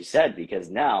 as you said,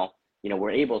 because now, we're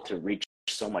able to reach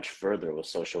so much further with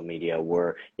social media,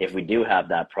 where if we do have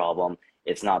that problem,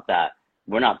 it's not that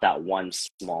we're not that one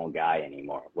small guy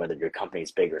anymore, whether your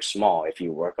company's big or small. If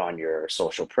you work on your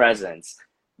social presence,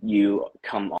 you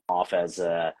come off as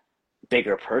a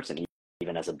bigger person,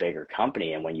 even as a bigger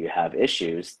company. And when you have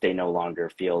issues, they no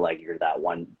longer feel like you're that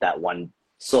one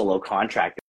solo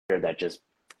contractor that just,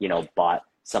 bought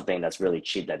something that's really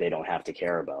cheap that they don't have to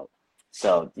care about.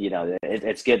 So,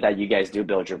 it's good that you guys do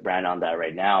build your brand on that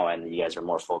right now, and you guys are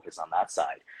more focused on that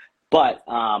side. But,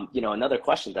 another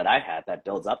question that I had that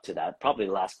builds up to that, probably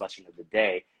the last question of the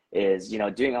day, is,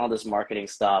 doing all this marketing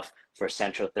stuff for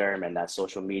Centrotherm and that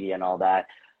social media and all that,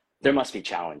 there must be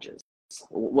challenges.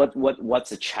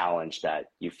 what's a challenge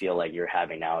that you feel like you're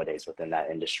having nowadays within that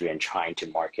industry and trying to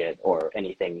market or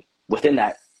anything within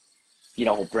that,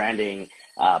 branding,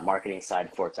 marketing side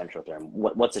for Centrotherm?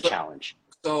 What's a So, challenge?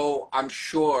 so I'm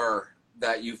sure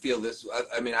that you feel this.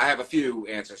 I mean, I have a few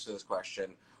answers to this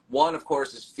question. One, of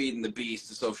course, is feeding the beast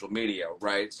to social media,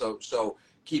 right? So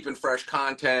keeping fresh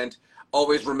content,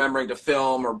 always remembering to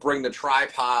film or bring the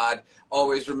tripod,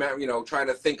 always remember, trying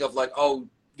to think of like, oh,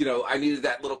 I needed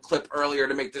that little clip earlier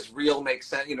to make this reel make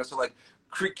sense, so like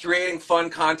creating fun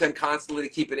content constantly to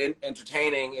keep it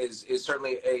entertaining is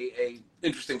certainly a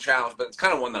interesting challenge, but it's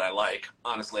kind of one that I like,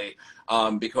 honestly,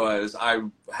 because I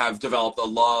have developed a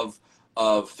love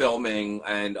of filming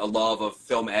and a love of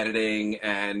film editing.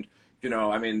 And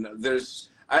I mean,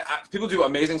 people do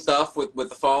amazing stuff with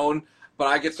the phone, but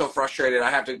I get so frustrated. I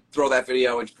have to throw that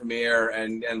video into Premiere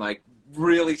and like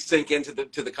really sink into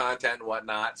the content and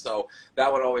whatnot. So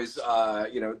that would always,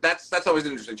 that's always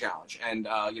an interesting challenge. And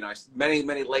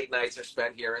many late nights are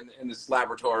spent here in this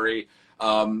laboratory,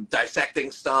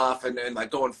 dissecting stuff and like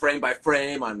going frame by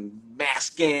frame on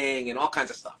masking and all kinds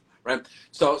of stuff, right?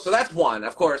 So that's one,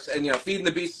 of course. And feeding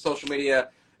the beast to social media,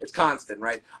 it's constant,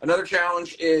 right? Another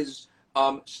challenge is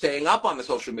staying up on the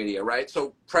social media, right?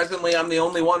 So presently, I'm the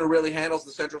only one who really handles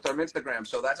the Centrotherm Instagram.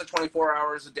 So that's a 24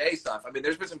 hours a day stuff. I mean,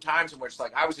 there's been some times in which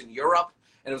like I was in Europe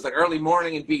and it was like early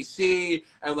morning in BC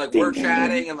and like we're Ding, ding, ding.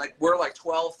 chatting and like we're like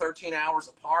 12, 13 hours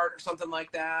apart or something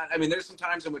like that. I mean, there's some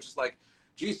times in which it's like,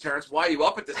 geez, Terrence, why are you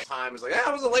up at this time? It's like, yeah,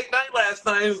 it was a late night last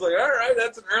night. It's like, all right,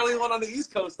 that's an early one on the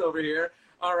East Coast over here.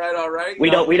 All right, We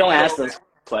don't ask So, those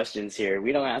questions here.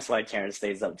 We don't ask why Terrence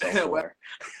stays up till well,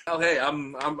 4. hey,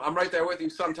 I'm right there with you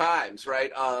sometimes,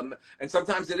 right? And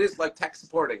sometimes it is like tech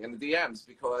supporting in the DMs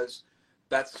because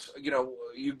that's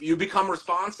you become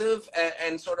responsive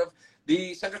and sort of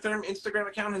the Centrotherm Instagram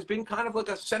account has been kind of like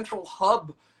a central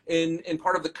hub in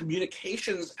part of the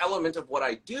communications element of what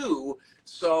I do.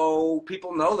 So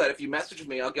people know that if you message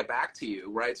me, I'll get back to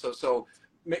you, right? So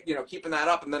keeping that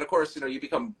up, and then of course you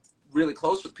become really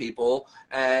close with people,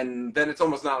 and then it's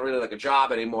almost not really like a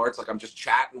job anymore. It's like I'm just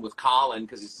chatting with Colin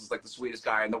because he's just like the sweetest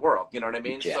guy in the world. You know what I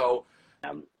mean? Jam. So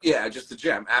yeah, just a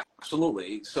gem,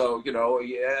 absolutely. So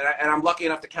yeah, and I'm lucky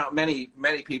enough to count many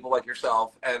people like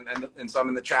yourself and some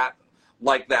in the chat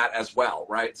like that as well,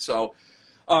 right? So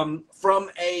from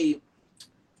a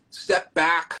step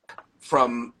back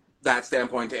from that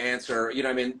standpoint to answer,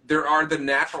 I mean, there are the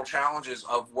natural challenges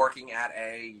of working at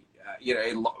a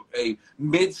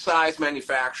mid-sized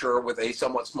manufacturer with a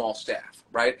somewhat small staff,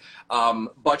 right?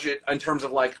 Budget in terms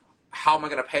of like, how am I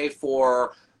going to pay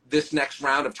for this next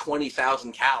round of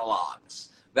 20,000 catalogs,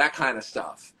 that kind of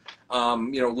stuff.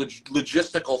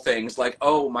 Logistical things like,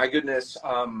 oh my goodness,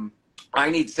 I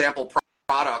need sample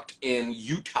product in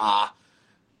Utah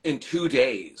in 2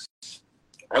 days.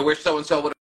 I wish so-and-so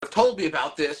would have told me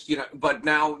about this, but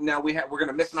now we're going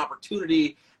to miss an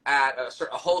opportunity at a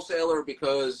wholesaler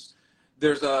because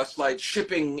there's a slight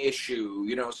shipping issue,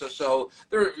 so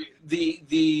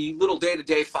the little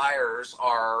day-to-day fires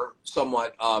are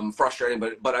somewhat frustrating,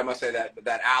 but I must say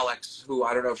that Alex, who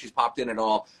I don't know if she's popped in at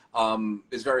all,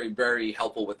 is very, very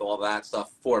helpful with all that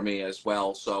stuff for me as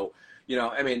well. So,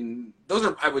 I mean, those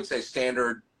are, I would say,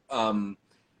 standard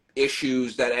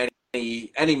issues that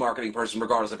any marketing person,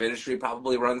 regardless of industry,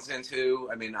 probably runs into.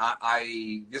 I mean,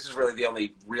 I this is really the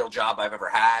only real job I've ever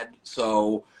had,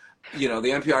 so the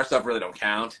NPR stuff really don't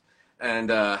count, and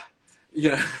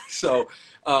so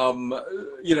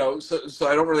so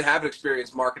I don't really have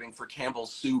experience marketing for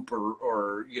Campbell's Soup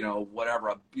or whatever,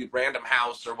 a Random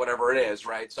House or whatever it is,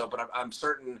 right? So, but I'm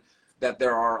certain that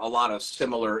there are a lot of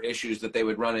similar issues that they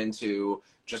would run into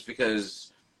just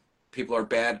because people are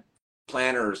bad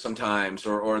planners sometimes,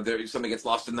 or something gets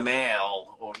lost in the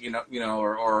mail, or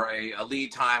or a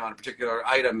lead time on a particular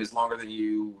item is longer than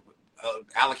you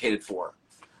allocated for.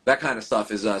 That kind of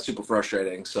stuff is super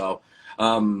frustrating. So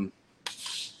I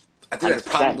think that's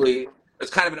 100%. probably, it's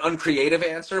kind of an uncreative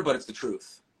answer, but it's the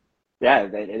truth. Yeah,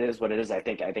 it is what it is. I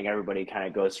think everybody kind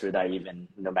of goes through that, even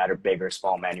no matter big or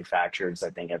small manufacturers. I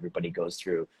think everybody goes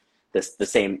through the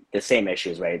same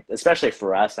issues, right? Especially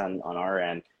for us on our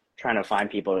end, trying to find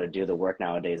people to do the work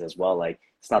nowadays as well. Like,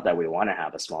 it's not that we want to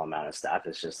have a small amount of staff.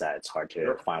 It's just that it's hard to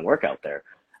Sure. find work out there.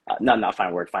 Not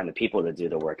find work, find the people to do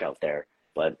the work out there.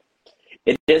 But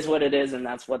it is what it is, and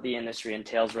that's what the industry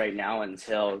entails right now.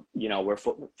 Until we're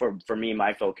for me,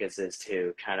 my focus is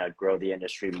to kind of grow the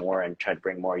industry more and try to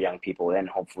bring more young people in.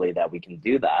 Hopefully, that we can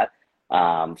do that.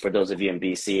 For those of you in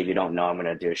BC, if you don't know, I'm going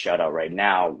to do a shout out right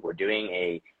now. We're doing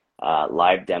a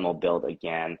live demo build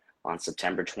again on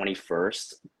September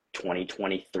 21st.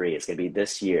 2023. It's going to be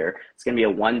this year. It's going to be a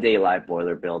one-day live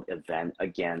boiler build event.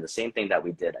 Again, the same thing that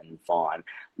we did in Vaughan.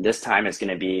 This time it's going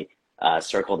to be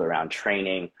circled around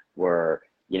training where,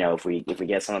 you know, if we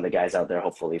get some of the guys out there,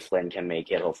 hopefully Flynn can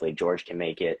make it, hopefully George can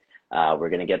make it. We're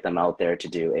going to get them out there to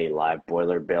do a live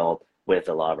boiler build with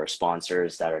a lot of our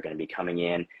sponsors that are going to be coming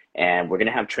in. And we're going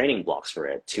to have training blocks for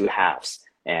it, 2 halves.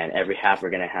 And every half, we're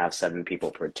going to have 7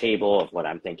 people per table of what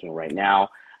I'm thinking right now,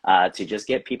 to just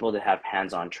get people to have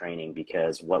hands-on training,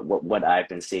 because what I've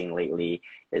been seeing lately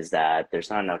is that there's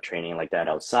not enough training like that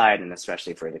outside, and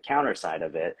especially for the counter side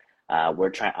of it.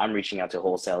 I'm reaching out to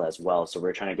wholesale as well. So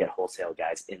we're trying to get wholesale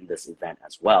guys in this event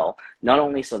as well, not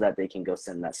only so that they can go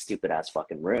sit in that stupid ass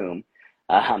fucking room,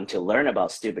 to learn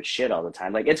about stupid shit all the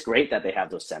time. Like, it's great that they have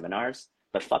those seminars,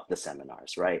 but fuck the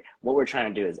seminars, right? What we're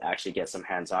trying to do is actually get some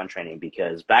hands-on training,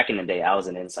 because back in the day, I was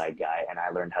an inside guy and I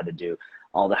learned how to do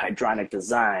all the hydronic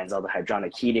designs, all the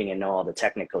hydronic heating, and know all the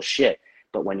technical shit.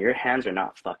 But when your hands are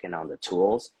not fucking on the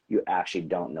tools, you actually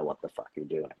don't know what the fuck you're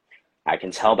doing. I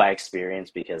can tell by experience,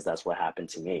 because that's what happened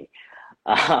to me.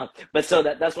 But so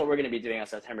that's what we're going to be doing on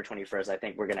September 21st. I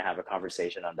think we're going to have a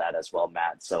conversation on that as well,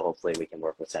 Matt. So hopefully we can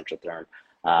work with Centrotherm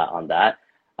on that.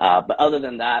 But other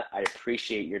than that, I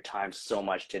appreciate your time so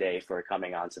much today for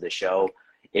coming on to the show.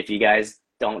 If you guys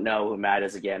don't know who Matt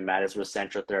is, again, Matt is with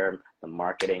Centrotherm, the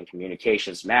marketing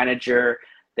communications manager.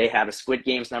 They have a Squid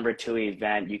Games #2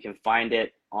 event. You can find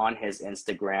it on his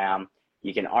Instagram.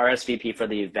 You can RSVP for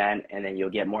the event, and then you'll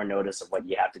get more notice of what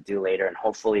you have to do later. And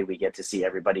hopefully we get to see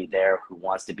everybody there who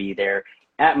wants to be there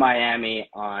at Miami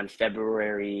on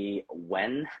February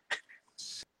when?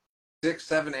 6,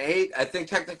 7, 8. I think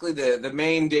technically the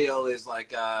main deal is like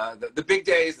the big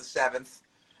day is the 7th,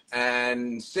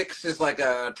 and 6 is like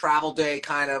a travel day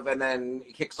kind of, and then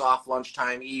it kicks off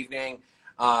lunchtime, evening.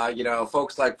 You know,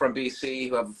 folks like from BC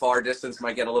who have a far distance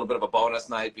might get a little bit of a bonus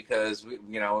night, because we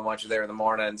want you there in the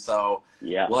morning. So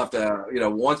Yeah, we'll have to,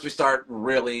 once we start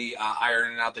really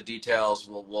ironing out the details,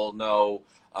 we'll know.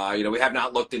 We have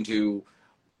not looked into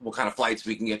what kind of flights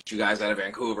we can get you guys out of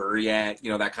Vancouver yet,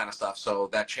 that kind of stuff. So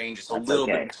that changes a that's little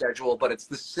bit okay. in the schedule, but it's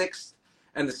the 6th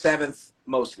and the 7th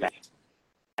mostly.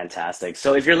 Fantastic.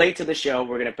 So if you're late to the show,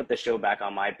 we're going to put the show back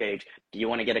on my page. Do you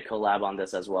want to get a collab on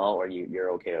this as well, or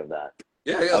you're okay with that?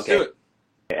 Yeah, let's Okay. do it.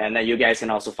 And then you guys can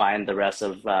also find the rest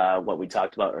of what we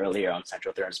talked about earlier on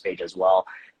Centrotherm's page as well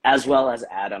as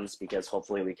Adam's, because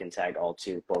hopefully we can tag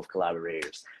both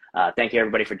collaborators. Thank you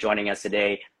everybody for joining us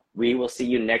today. We will see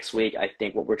you next week. I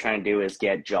think what we're trying to do is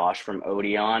get Josh from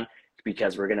Odie on,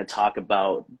 because we're going to talk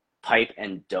about pipe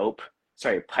dope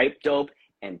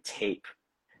and tape.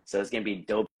 So it's going to be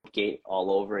dope gate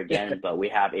all over again, but we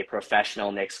have a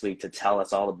professional next week to tell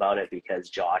us all about it, because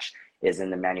Josh is in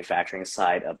the manufacturing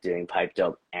side of doing pipe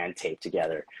dope and tape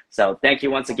together. So thank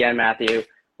you once again, Matthew.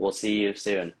 We'll see you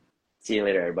soon. See you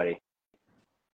later, everybody.